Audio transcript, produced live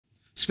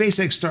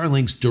SpaceX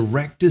Starlink's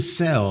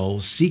direct-to-cell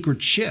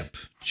secret chip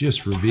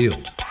just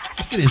revealed.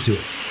 Let's get into it.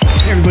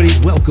 Hey everybody,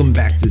 welcome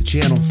back to the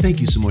channel. Thank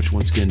you so much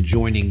once again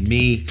joining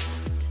me.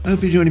 I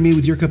hope you're joining me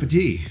with your cup of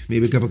tea,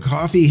 maybe a cup of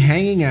coffee,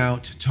 hanging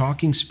out,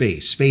 talking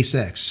space,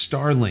 SpaceX,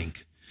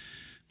 Starlink,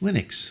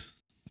 Linux,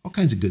 all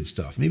kinds of good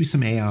stuff, maybe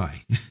some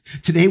AI.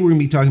 Today we're going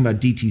to be talking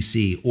about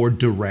DTC, or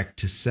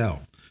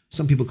direct-to-cell.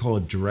 Some people call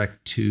it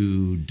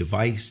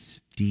direct-to-device,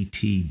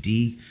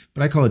 DTD,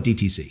 but I call it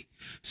DTC.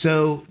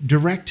 So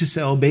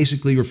direct-to-cell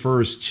basically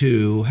refers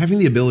to having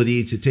the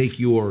ability to take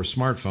your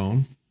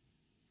smartphone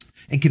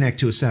and connect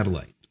to a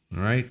satellite,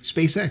 all right?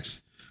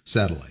 SpaceX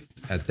satellite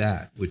at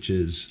that, which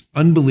is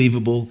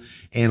unbelievable.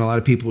 And a lot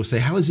of people will say,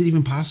 how is it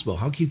even possible?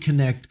 How can you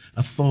connect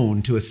a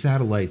phone to a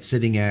satellite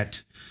sitting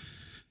at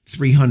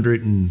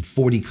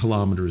 340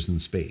 kilometers in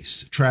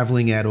space,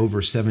 traveling at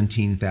over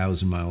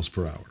 17,000 miles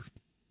per hour?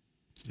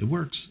 It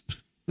works.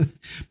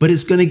 But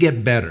it's going to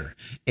get better.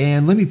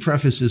 And let me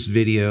preface this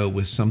video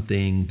with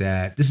something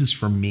that this is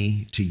from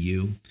me to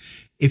you.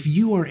 If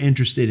you are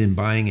interested in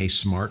buying a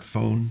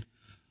smartphone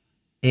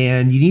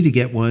and you need to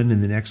get one in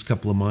the next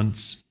couple of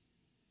months,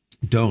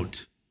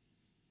 don't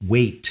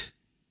wait.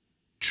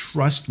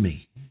 Trust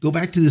me. Go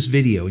back to this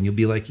video and you'll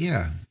be like,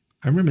 yeah,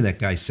 I remember that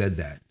guy said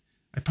that.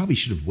 I probably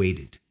should have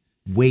waited.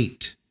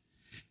 Wait.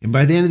 And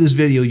by the end of this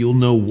video, you'll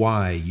know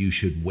why you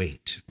should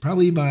wait.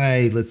 Probably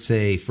by, let's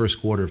say,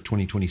 first quarter of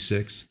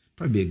 2026.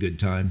 Probably be a good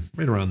time,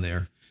 right around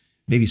there.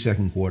 Maybe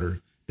second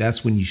quarter.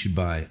 That's when you should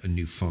buy a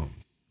new phone.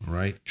 All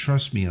right?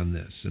 Trust me on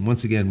this. And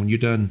once again, when you're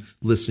done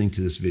listening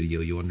to this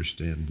video, you'll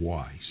understand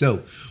why.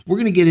 So we're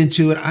going to get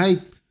into it. I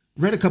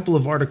read a couple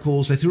of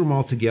articles. I threw them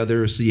all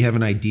together so you have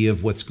an idea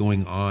of what's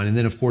going on. And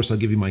then, of course, I'll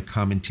give you my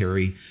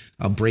commentary.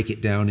 I'll break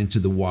it down into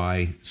the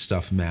why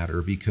stuff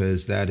matter,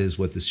 because that is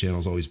what this channel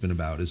has always been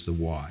about, is the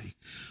why.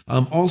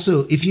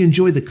 Also, if you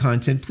enjoy the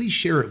content, please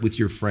share it with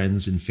your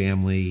friends and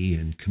family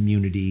and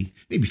community,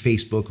 maybe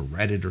Facebook or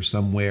Reddit or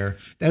somewhere.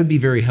 That would be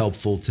very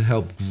helpful to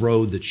help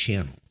grow the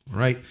channel. All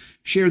right?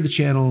 Share the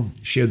channel,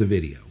 share the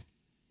video.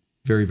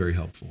 Very, very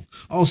helpful.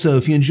 Also,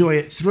 if you enjoy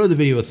it, throw the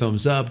video a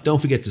thumbs up.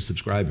 Don't forget to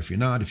subscribe if you're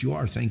not. If you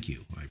are, thank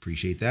you. I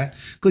appreciate that.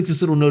 Click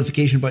this little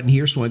notification button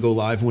here so when I go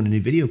live, when a new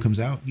video comes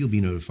out, you'll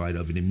be notified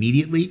of it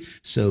immediately.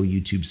 So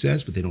YouTube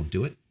says, but they don't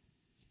do it.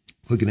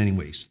 Click it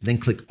anyways. Then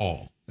click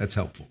all. That's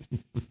helpful.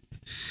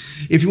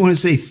 If you want to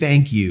say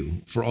thank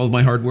you for all of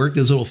my hard work,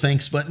 there's a little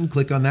thanks button.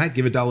 Click on that.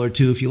 Give $1 or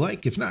 $2 if you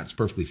like. If not, it's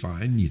perfectly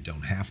fine. You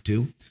don't have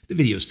to. The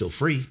video is still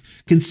free.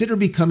 Consider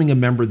becoming a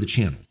member of the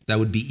channel. That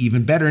would be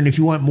even better. And if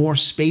you want more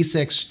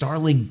SpaceX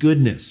Starlink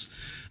goodness,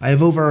 I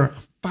have over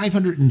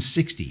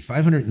 570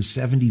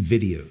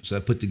 videos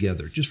I've put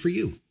together just for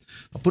you.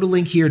 I'll put a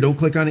link here. Don't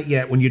click on it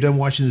yet. When you're done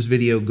watching this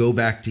video, go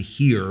back to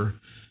here.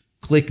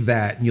 Click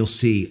that and you'll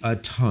see a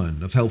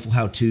ton of helpful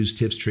how-tos,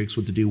 tips, tricks,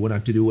 what to do, what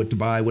not to do, what to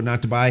buy, what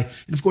not to buy.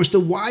 And of course, the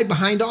why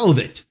behind all of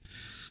it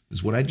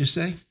is what I just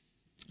say.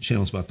 The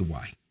channel's about the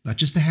why, not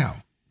just the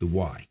how, the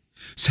why.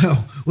 So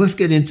let's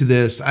get into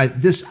this.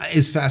 This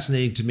is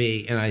fascinating to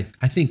me, and I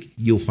think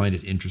you'll find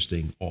it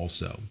interesting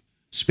also.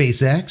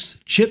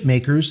 SpaceX, chip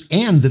makers,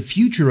 and the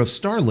future of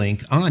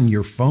Starlink on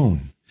your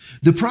phone.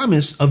 The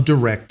promise of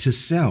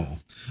direct-to-cell.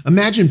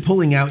 Imagine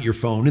pulling out your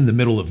phone in the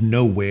middle of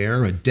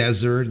nowhere, a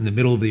desert, in the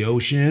middle of the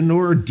ocean,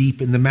 or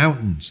deep in the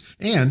mountains,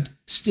 and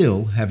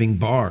still having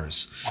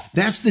bars.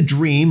 That's the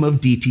dream of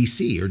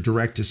DTC, or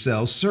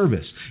direct-to-cell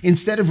service.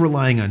 Instead of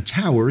relying on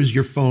towers,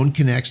 your phone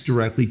connects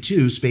directly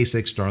to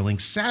SpaceX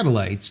Starlink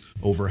satellites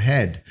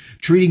overhead,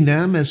 treating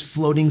them as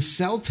floating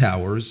cell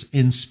towers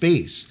in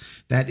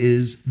space. That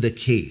is the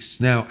case.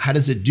 Now, how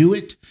does it do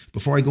it?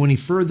 Before I go any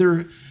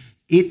further,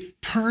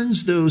 it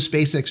turns those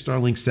SpaceX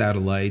Starlink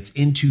satellites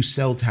into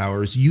cell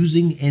towers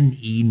using an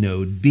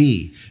eNode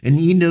B. An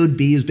eNode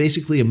B is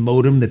basically a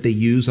modem that they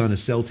use on a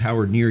cell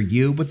tower near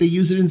you, but they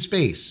use it in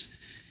space.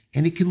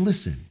 And it can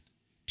listen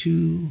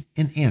to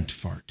an ant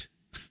fart.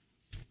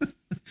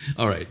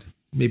 All right,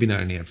 maybe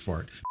not an ant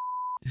fart.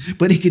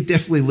 But it could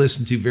definitely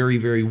listen to very,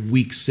 very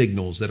weak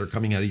signals that are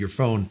coming out of your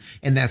phone.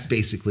 And that's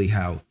basically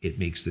how it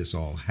makes this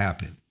all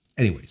happen.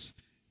 Anyways,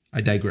 I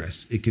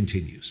digress. It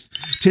continues.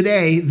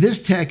 Today, this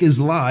tech is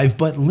live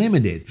but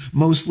limited,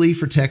 mostly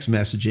for text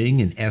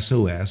messaging and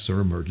SOS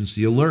or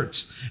emergency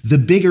alerts. The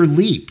bigger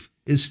leap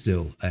is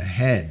still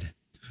ahead.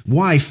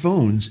 Why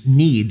phones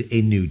need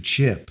a new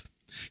chip.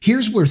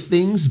 Here's where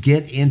things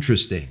get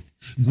interesting.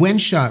 Gwen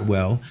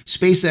Shotwell,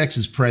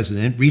 SpaceX's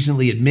president,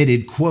 recently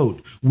admitted,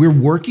 quote, "We're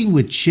working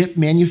with chip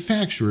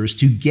manufacturers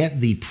to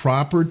get the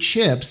proper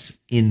chips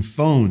in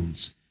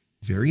phones."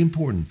 Very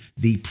important,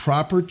 the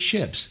proper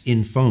chips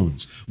in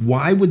phones.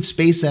 Why would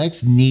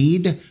SpaceX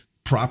need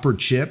proper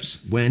chips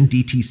when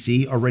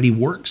DTC already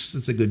works?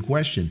 That's a good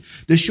question.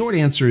 The short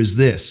answer is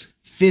this: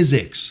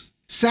 physics.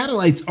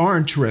 Satellites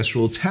aren't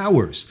terrestrial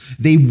towers.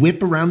 They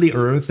whip around the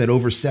Earth at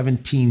over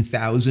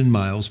 17,000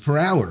 miles per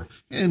hour.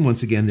 And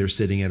once again, they're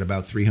sitting at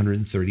about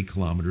 330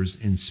 kilometers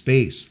in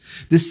space.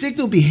 The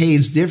signal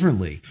behaves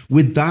differently,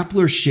 with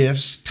Doppler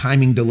shifts,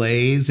 timing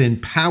delays,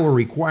 and power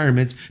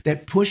requirements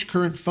that push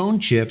current phone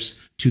chips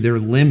to their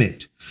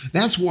limit.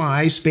 That's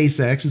why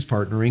SpaceX is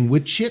partnering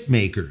with chip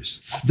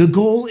makers. The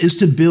goal is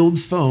to build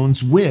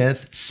phones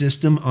with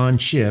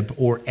system-on-chip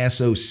or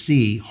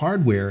SoC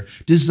hardware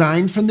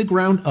designed from the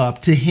ground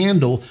up to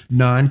handle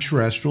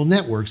non-terrestrial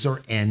networks or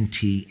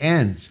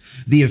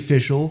NTNs, the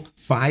official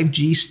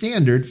 5G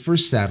standard for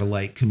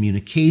satellite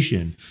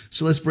communication.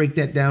 So let's break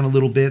that down a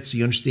little bit so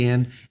you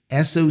understand.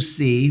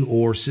 SoC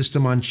or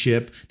system on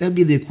chip, that'd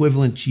be the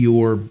equivalent to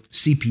your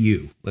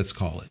CPU, let's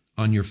call it,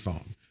 on your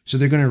phone. So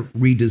they're going to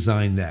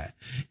redesign that.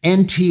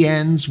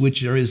 NTNs,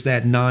 which is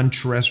that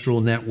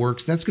non-terrestrial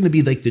networks, that's going to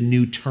be like the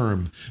new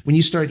term. When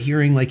you start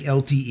hearing like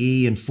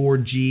LTE and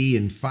 4G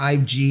and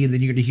 5G, and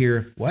then you're going to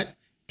hear, what?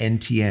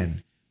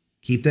 NTN.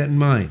 Keep that in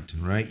mind,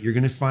 right? You're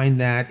going to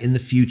find that in the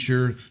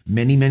future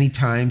many, many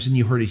times, and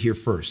you heard it here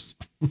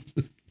first.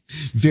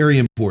 Very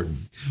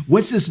important.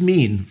 What's this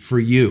mean for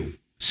you?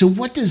 So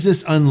what does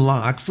this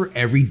unlock for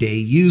everyday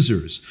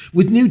users?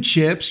 With new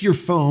chips, your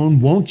phone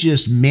won't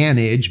just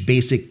manage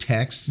basic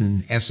texts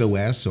and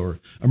SOS or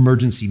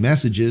emergency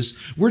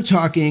messages. We're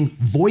talking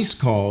voice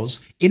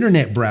calls,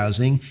 internet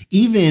browsing,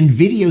 even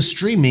video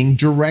streaming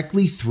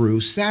directly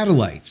through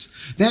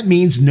satellites. That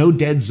means no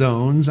dead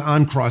zones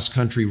on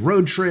cross-country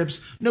road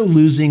trips, no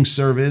losing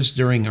service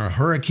during a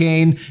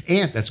hurricane,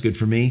 and that's good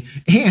for me,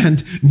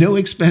 and no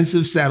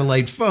expensive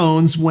satellite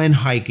phones when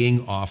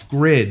hiking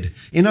off-grid.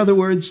 In other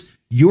words,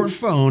 your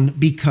phone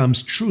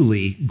becomes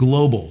truly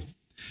global.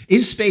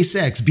 Is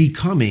SpaceX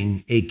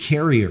becoming a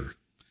carrier?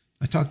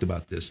 I talked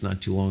about this not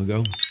too long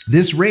ago.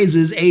 This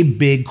raises a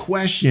big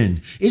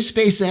question. Is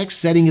SpaceX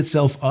setting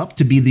itself up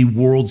to be the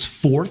world's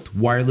 4th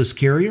wireless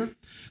carrier?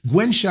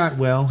 Gwen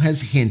Shotwell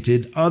has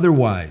hinted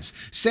otherwise,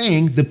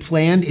 saying the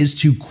plan is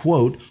to,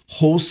 quote,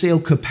 wholesale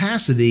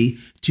capacity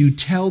to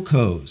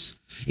telcos.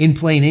 In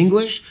plain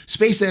English,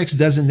 SpaceX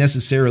doesn't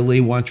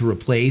necessarily want to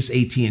replace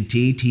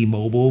AT&T,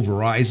 T-Mobile,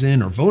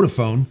 Verizon, or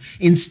Vodafone.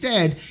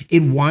 Instead,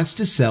 it wants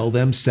to sell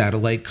them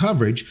satellite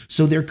coverage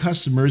so their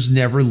customers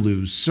never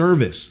lose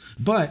service.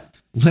 But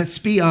let's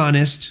be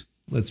honest,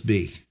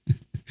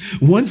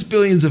 Once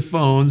billions of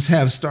phones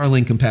have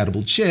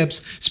Starlink-compatible chips,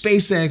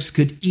 SpaceX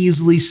could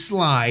easily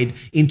slide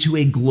into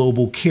a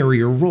global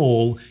carrier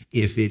role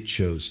if it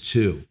chose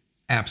to.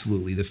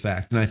 Absolutely the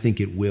fact, and I think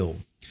it will.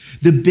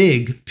 The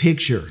big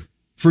picture.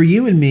 For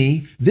you and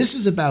me, this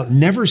is about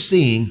never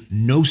seeing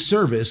no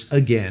service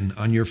again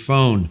on your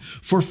phone.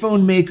 For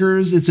phone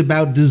makers, it's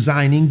about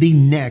designing the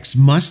next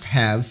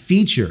must-have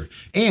feature.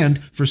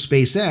 And for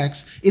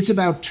SpaceX, it's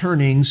about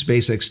turning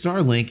SpaceX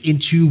Starlink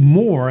into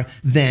more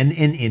than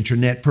an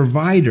internet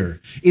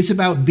provider. It's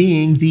about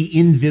being the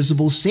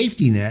invisible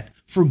safety net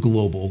for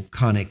global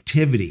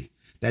connectivity.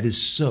 That is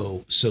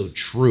so, so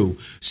true.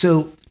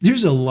 So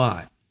there's a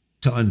lot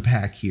to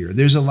unpack here.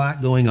 There's a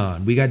lot going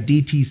on. We got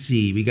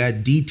DTC, we got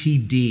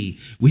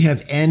DTD, we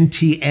have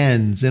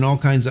NTNs and all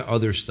kinds of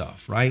other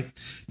stuff, right?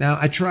 Now,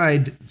 I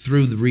tried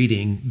through the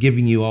reading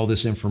giving you all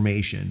this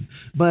information,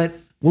 but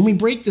when we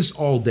break this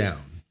all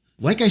down,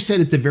 like I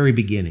said at the very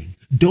beginning,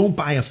 don't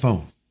buy a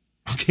phone,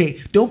 okay?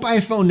 Don't buy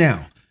a phone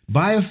now.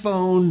 Buy a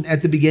phone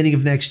at the beginning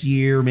of next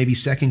year, maybe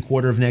second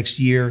quarter of next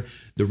year.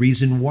 The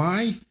reason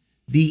why?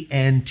 The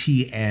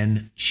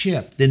NTN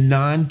chip, the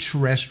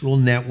non-terrestrial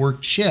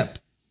network chip.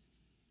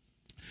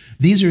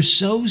 These are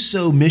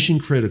so mission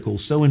critical,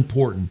 so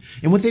important.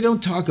 And what they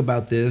don't talk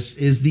about this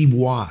is the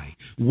why.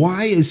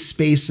 Why is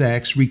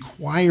SpaceX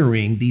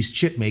requiring these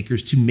chip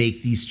makers to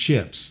make these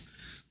chips?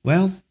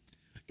 Well,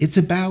 it's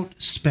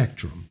about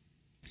spectrum.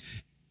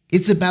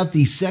 It's about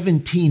the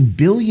 $17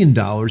 billion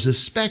of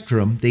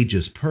spectrum they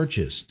just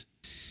purchased.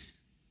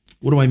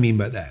 What do I mean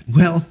by that?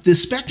 Well, the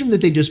spectrum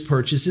that they just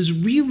purchased is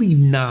really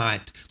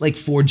not like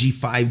 4G,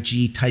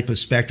 5G type of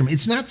spectrum.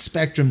 It's not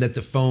spectrum that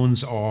the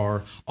phones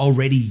are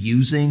already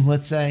using,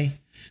 let's say.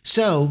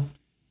 So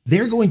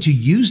they're going to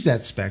use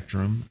that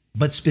spectrum,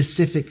 but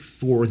specific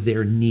for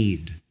their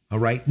need, all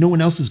right? No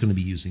one else is going to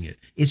be using it.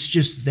 It's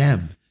just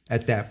them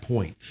at that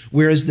point.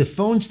 Whereas the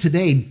phones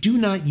today do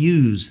not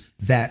use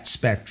that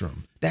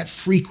spectrum, that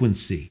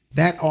frequency,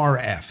 that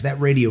RF, that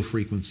radio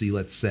frequency,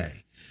 let's say.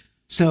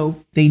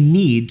 So they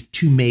need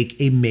to make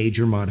a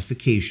major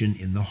modification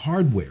in the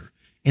hardware,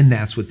 and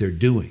that's what they're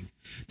doing.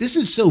 This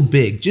is so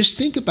big. Just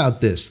think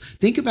about this.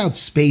 Think about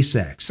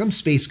SpaceX, some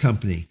space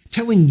company,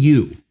 telling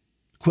you,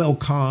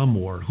 Qualcomm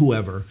or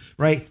whoever,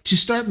 right, to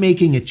start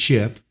making a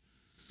chip,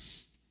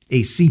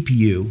 a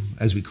CPU,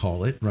 as we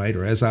call it, right,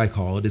 or as I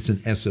call it, it's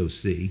an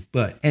SoC.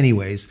 But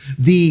anyways,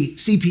 the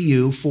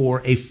CPU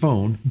for a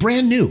phone,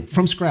 brand new,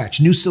 from scratch,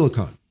 new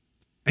silicon.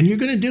 And you're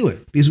going to do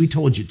it because we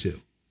told you to.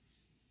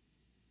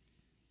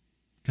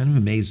 Kind of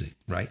amazing,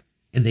 right?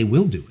 And they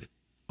will do it,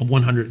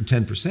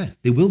 110%.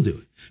 They will do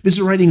it. Because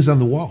the writing's on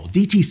the wall.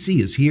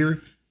 DTC is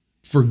here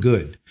for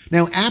good.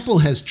 Now, Apple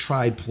has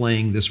tried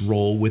playing this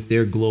role with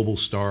their Global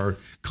Star,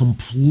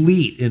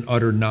 complete and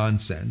utter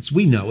nonsense.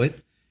 We know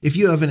it. If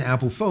you have an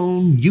Apple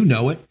phone, you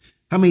know it.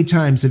 How many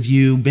times have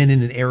you been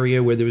in an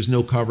area where there was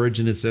no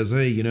coverage and it says,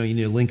 hey, you need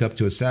to link up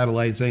to a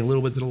satellite, saying a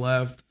little bit to the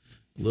left,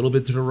 a little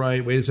bit to the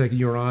right. Wait a second,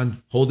 you're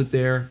on. Hold it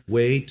there.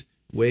 Wait.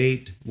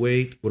 What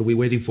are we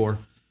waiting for?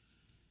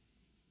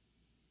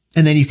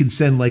 And then you can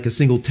send like a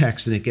single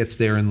text and it gets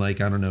there in like,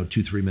 I don't know,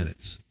 2-3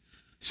 minutes.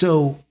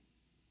 So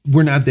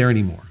we're not there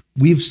anymore.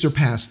 We've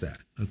surpassed that.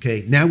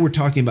 Okay. Now we're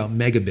talking about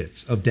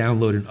megabits of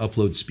download and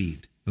upload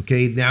speed.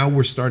 Okay. Now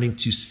we're starting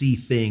to see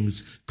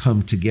things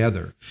come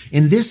together.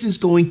 And this is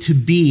going to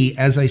be,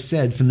 as I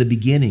said from the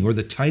beginning, or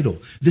the title,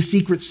 the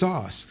secret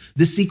sauce,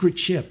 the secret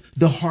chip,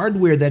 the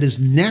hardware that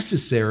is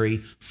necessary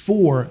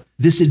for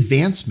this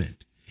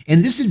advancement.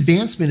 And this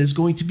advancement is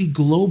going to be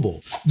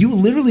global. You will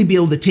literally be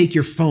able to take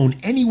your phone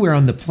anywhere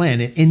on the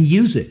planet and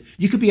use it.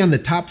 You could be on the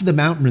top of the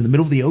mountain or in the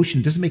middle of the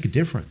ocean. It doesn't make a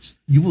difference.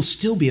 You will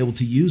still be able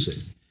to use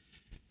it.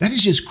 That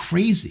is just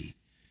crazy.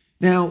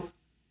 Now,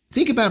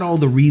 think about all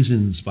the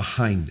reasons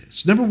behind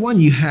this. Number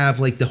one, you have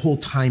like the whole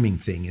timing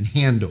thing and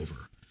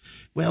handover.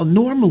 Well,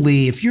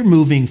 normally, if you're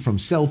moving from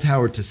cell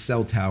tower to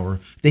cell tower,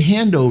 the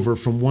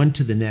handover from one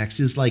to the next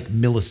is like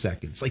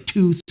milliseconds, like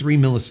 2-3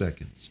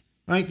 milliseconds,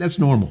 right? That's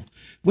normal.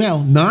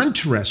 Well,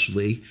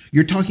 non-terrestrially,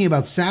 you're talking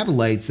about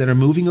satellites that are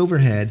moving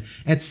overhead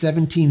at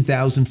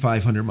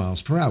 17,500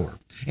 miles per hour.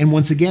 And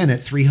once again,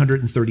 at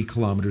 330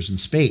 kilometers in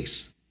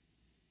space.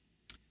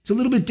 It's a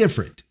little bit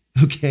different,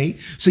 okay?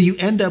 So you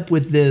end up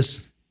with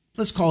this,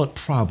 let's call it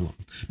problem,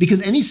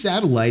 because any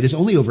satellite is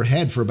only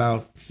overhead for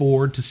about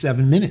 4 to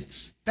 7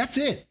 minutes. That's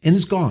it, and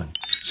it's gone.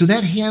 So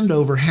that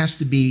handover has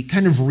to be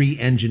kind of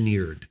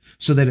re-engineered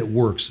so that it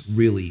works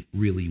really,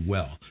 really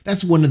well.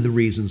 That's one of the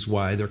reasons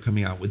why they're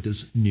coming out with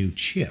this new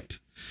chip.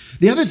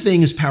 The other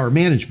thing is power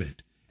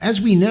management.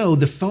 As we know,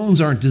 the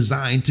phones aren't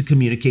designed to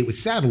communicate with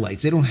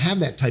satellites. They don't have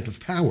that type of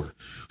power.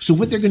 So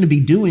what they're going to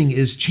be doing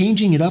is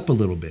changing it up a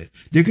little bit.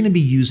 They're going to be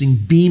using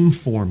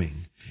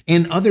beamforming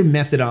and other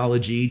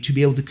methodology to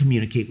be able to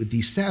communicate with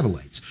these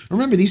satellites.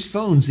 Remember, these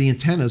phones, the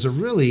antennas are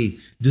really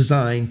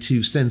designed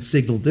to send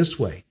signal this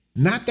way,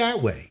 not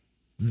that way,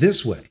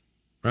 this way,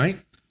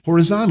 right?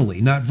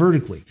 Horizontally, not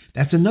vertically.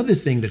 That's another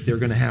thing that they're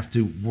going to have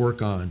to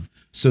work on,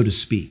 so to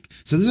speak.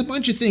 So there's a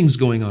bunch of things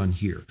going on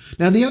here.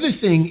 Now, the other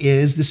thing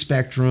is the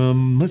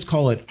spectrum, let's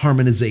call it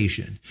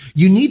harmonization.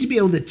 You need to be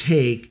able to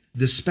take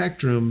the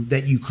spectrum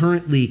that you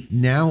currently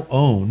now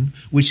own,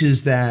 which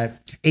is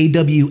that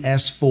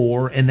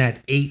AWS4 and that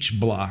H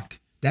block,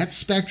 that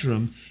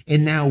spectrum,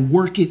 and now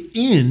work it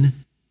in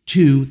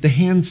to the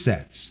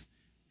handsets.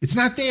 It's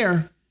not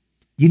there.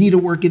 You need to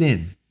work it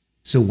in.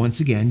 So once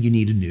again, you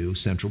need a new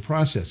central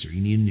processor. You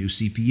need a new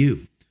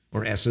CPU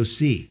or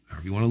SoC,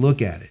 however you want to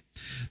look at it.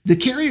 The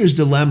carrier's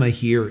dilemma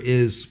here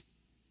is,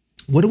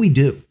 what do we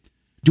do?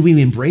 Do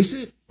we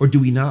embrace it or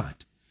do we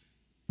not?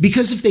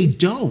 Because if they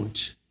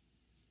don't,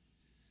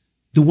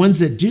 the ones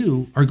that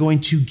do are going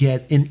to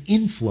get an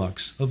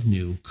influx of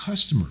new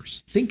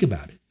customers. Think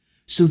about it.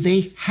 So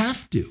they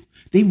have to.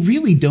 They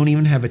really don't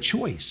even have a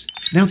choice.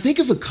 Now think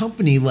of a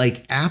company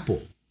like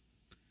Apple.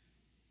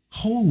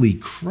 Holy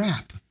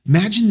crap.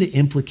 Imagine the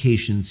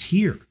implications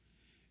here.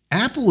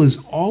 Apple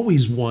is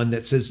always one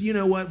that says, you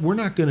know what, we're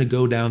not going to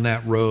go down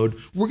that road.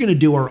 We're going to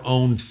do our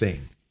own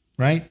thing,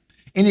 right?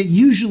 And it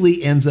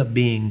usually ends up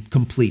being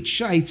complete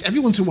shites. Every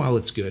once in a while,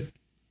 it's good.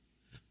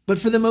 But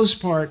for the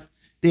most part,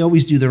 they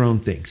always do their own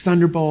thing.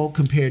 Thunderbolt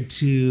compared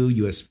to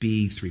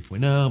USB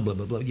 3.0, blah,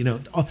 blah, blah. You know,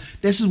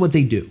 this is what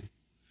they do.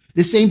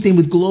 The same thing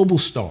with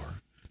Globalstar.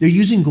 They're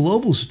using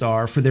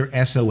Globalstar for their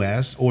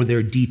SOS or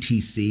their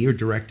DTC or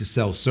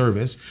direct-to-cell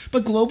service,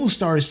 but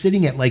Globalstar is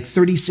sitting at like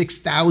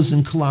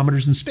 36,000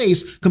 kilometers in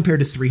space compared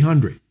to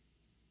 300.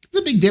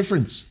 It's a big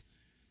difference.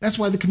 That's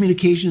why the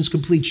communication is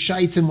complete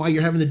shites and why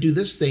you're having to do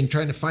this thing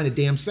trying to find a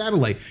damn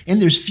satellite,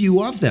 and there's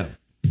few of them.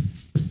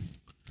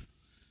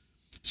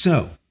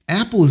 So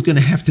Apple is going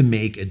to have to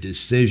make a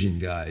decision,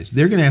 guys.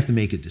 They're going to have to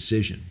make a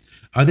decision.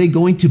 Are they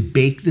going to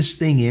bake this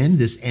thing in,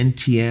 this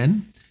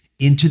NTN,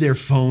 into their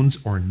phones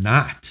or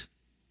not?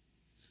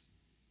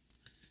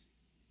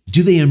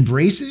 Do they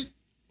embrace it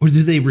or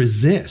do they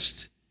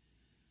resist?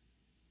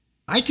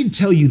 I can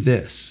tell you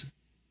this.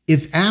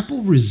 If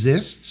Apple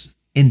resists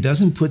and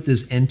doesn't put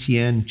this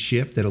NTN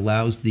chip that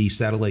allows the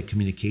satellite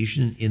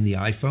communication in the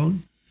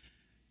iPhone,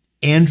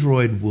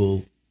 Android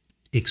will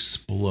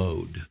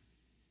explode.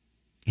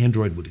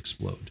 Android would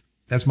explode.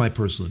 That's my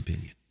personal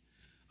opinion.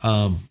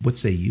 What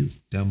say you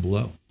down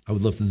below? I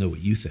would love to know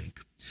what you think.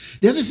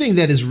 The other thing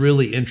that is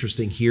really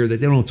interesting here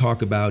that they don't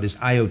talk about is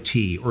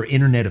IoT or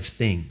Internet of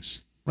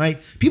Things, right?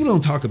 People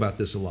don't talk about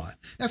this a lot.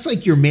 That's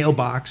like your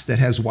mailbox that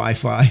has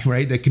Wi-Fi,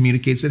 right? That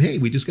communicates that, hey,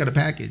 we just got a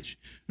package,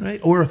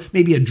 right? Or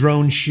maybe a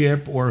drone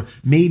ship or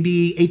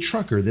maybe a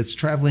trucker that's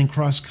traveling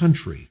cross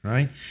country,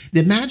 right?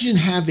 Imagine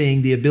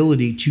having the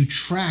ability to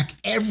track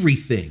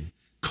everything,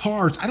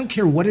 cars, I don't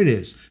care what it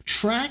is,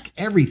 track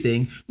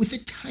everything with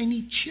a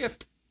tiny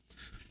chip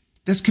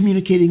that's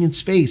communicating in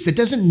space, that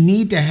doesn't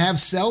need to have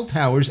cell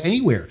towers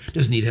anywhere,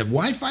 doesn't need to have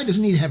Wi-Fi,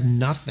 doesn't need to have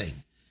nothing.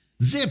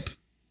 Zip.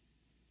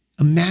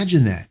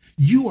 Imagine that.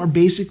 You are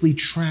basically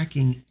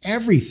tracking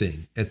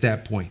everything at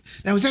that point.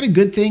 Now, is that a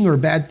good thing or a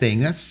bad thing?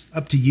 That's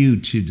up to you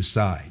to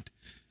decide.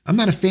 I'm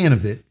not a fan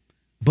of it,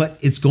 but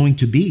it's going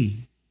to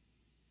be.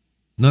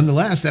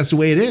 Nonetheless, that's the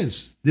way it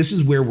is. This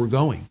is where we're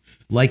going,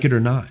 like it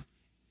or not.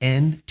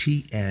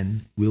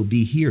 NTN will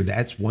be here.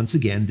 That's once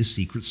again the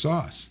secret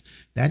sauce.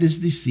 That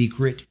is the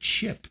secret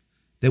chip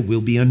that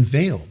will be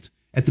unveiled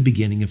at the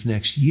beginning of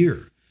next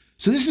year.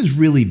 So this is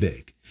really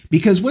big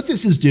because what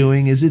this is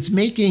doing is it's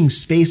making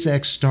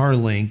SpaceX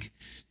Starlink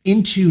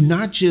into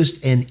not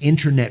just an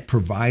internet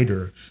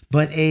provider,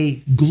 but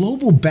a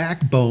global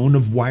backbone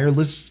of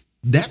wireless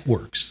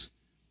networks.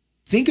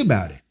 Think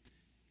about it.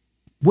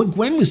 What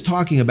Gwen was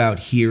talking about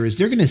here is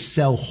they're going to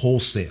sell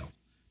wholesale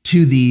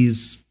to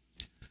these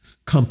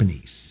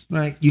companies,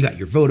 right? You got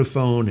your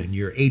Vodafone and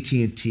your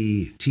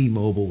AT&T,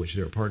 T-Mobile, which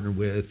they're a partner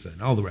with,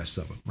 and all the rest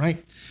of them,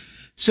 right?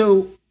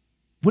 So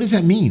what does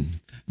that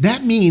mean?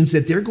 That means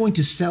that they're going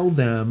to sell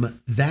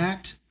them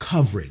that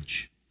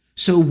coverage.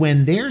 So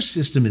when their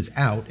system is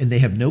out and they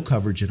have no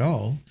coverage at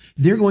all,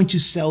 they're going to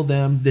sell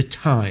them the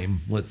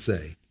time, let's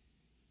say,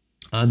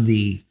 on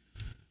the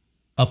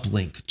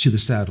uplink to the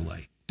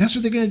satellite. That's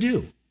what they're going to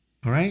do,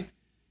 all right?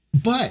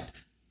 But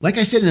like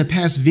I said in a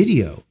past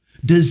video,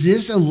 does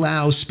this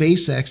allow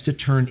SpaceX to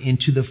turn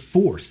into the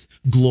fourth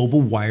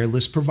global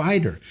wireless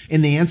provider?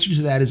 And the answer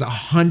to that is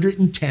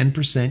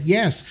 110%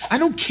 yes. I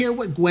don't care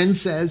what Gwen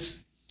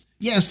says.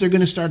 Yes, they're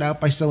going to start out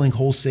by selling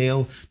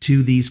wholesale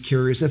to these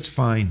carriers. That's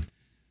fine.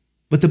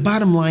 But the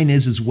bottom line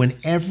is when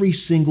every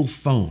single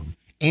phone,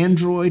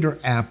 Android or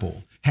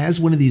Apple, has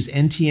one of these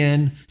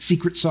NTN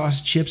secret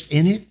sauce chips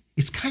in it,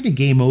 it's kind of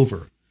game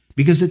over.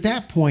 Because at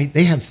that point,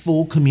 they have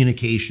full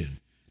communication.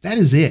 That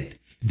is it.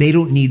 They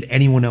don't need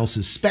anyone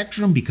else's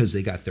spectrum because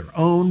they got their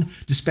own.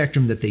 The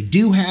spectrum that they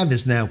do have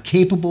is now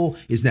capable,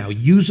 is now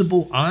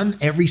usable on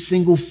every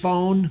single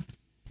phone.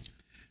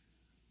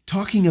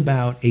 Talking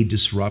about a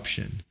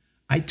disruption.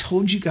 I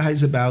told you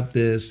guys about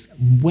this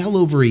well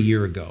over a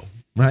year ago,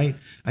 right?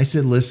 I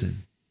said,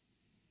 listen,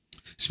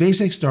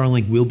 SpaceX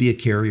Starlink will be a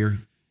carrier.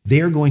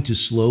 They are going to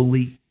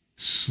slowly,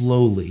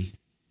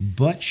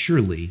 but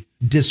surely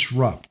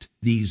disrupt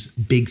these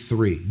big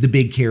three, the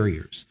big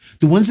carriers,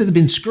 the ones that have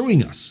been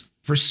screwing us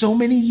for so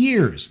many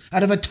years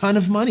out of a ton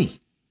of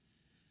money.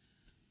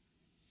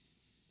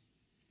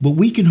 What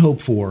we can hope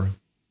for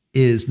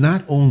is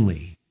not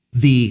only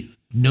the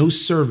no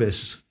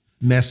service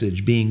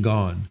message being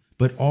gone,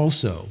 but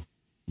also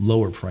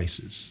lower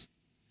prices.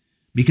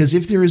 Because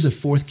if there is a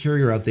fourth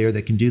carrier out there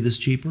that can do this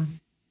cheaper,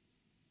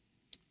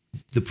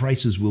 the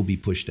prices will be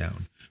pushed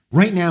down.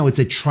 Right now, it's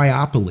a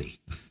triopoly,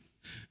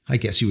 I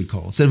guess you would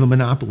call it, instead of a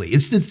monopoly.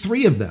 It's the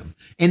three of them,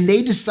 and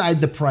they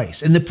decide the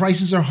price, and the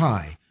prices are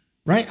high,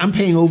 right? I'm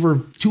paying over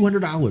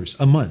 $200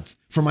 a month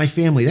for my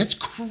family. That's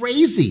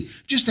crazy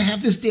just to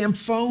have this damn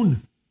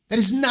phone. That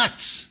is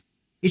nuts.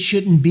 It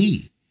shouldn't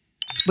be.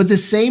 But the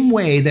same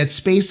way that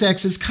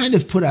SpaceX has kind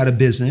of put out of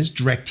business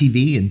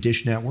DirecTV and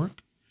Dish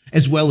Network,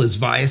 as well as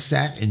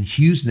Viasat and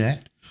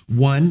HughesNet,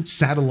 one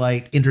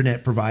satellite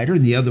internet provider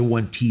and the other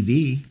one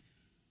TV,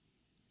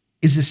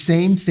 is the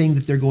same thing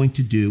that they're going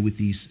to do with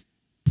these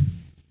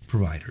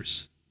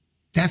providers.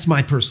 That's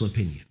my personal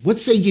opinion. What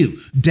say you?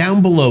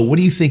 Down below, what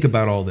do you think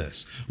about all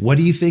this? What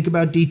do you think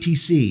about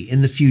DTC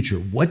in the future?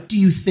 What do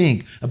you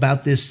think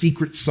about this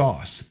secret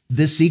sauce,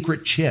 this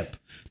secret chip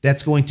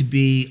that's going to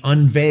be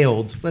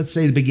unveiled, let's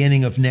say the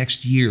beginning of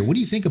next year? What do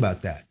you think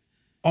about that?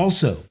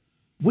 Also,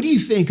 what do you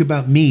think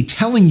about me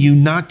telling you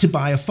not to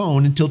buy a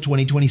phone until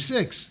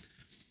 2026?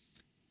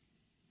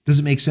 Does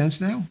it make sense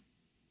now?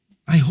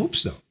 I hope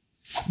so.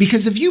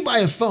 Because if you buy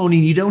a phone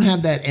and you don't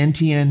have that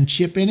NTN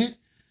chip in it,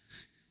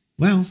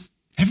 well,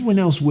 everyone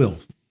else will,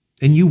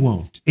 and you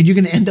won't. And you're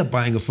going to end up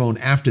buying a phone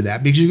after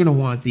that because you're going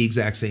to want the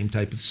exact same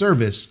type of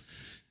service,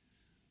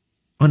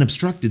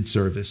 unobstructed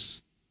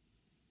service,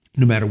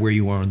 no matter where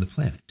you are on the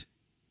planet.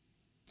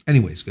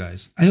 Anyways,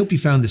 guys, I hope you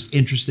found this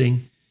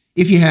interesting.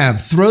 If you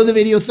have, throw the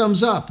video a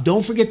thumbs up.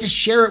 Don't forget to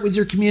share it with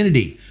your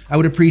community. I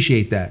would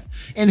appreciate that.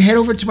 And head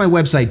over to my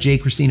website,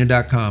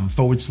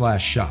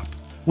 JCristina.com/shop.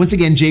 Once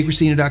again,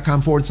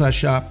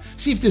 JCristina.com/shop.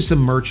 See if there's some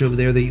merch over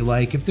there that you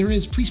like. If there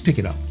is, please pick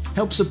it up.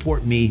 Help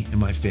support me and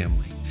my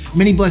family.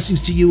 Many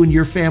blessings to you and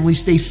your family.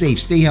 Stay safe,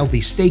 stay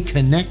healthy, stay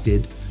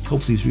connected,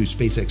 hopefully through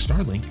SpaceX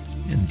Starlink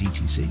and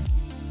DTC.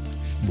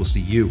 We'll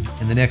see you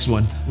in the next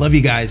one. Love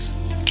you guys.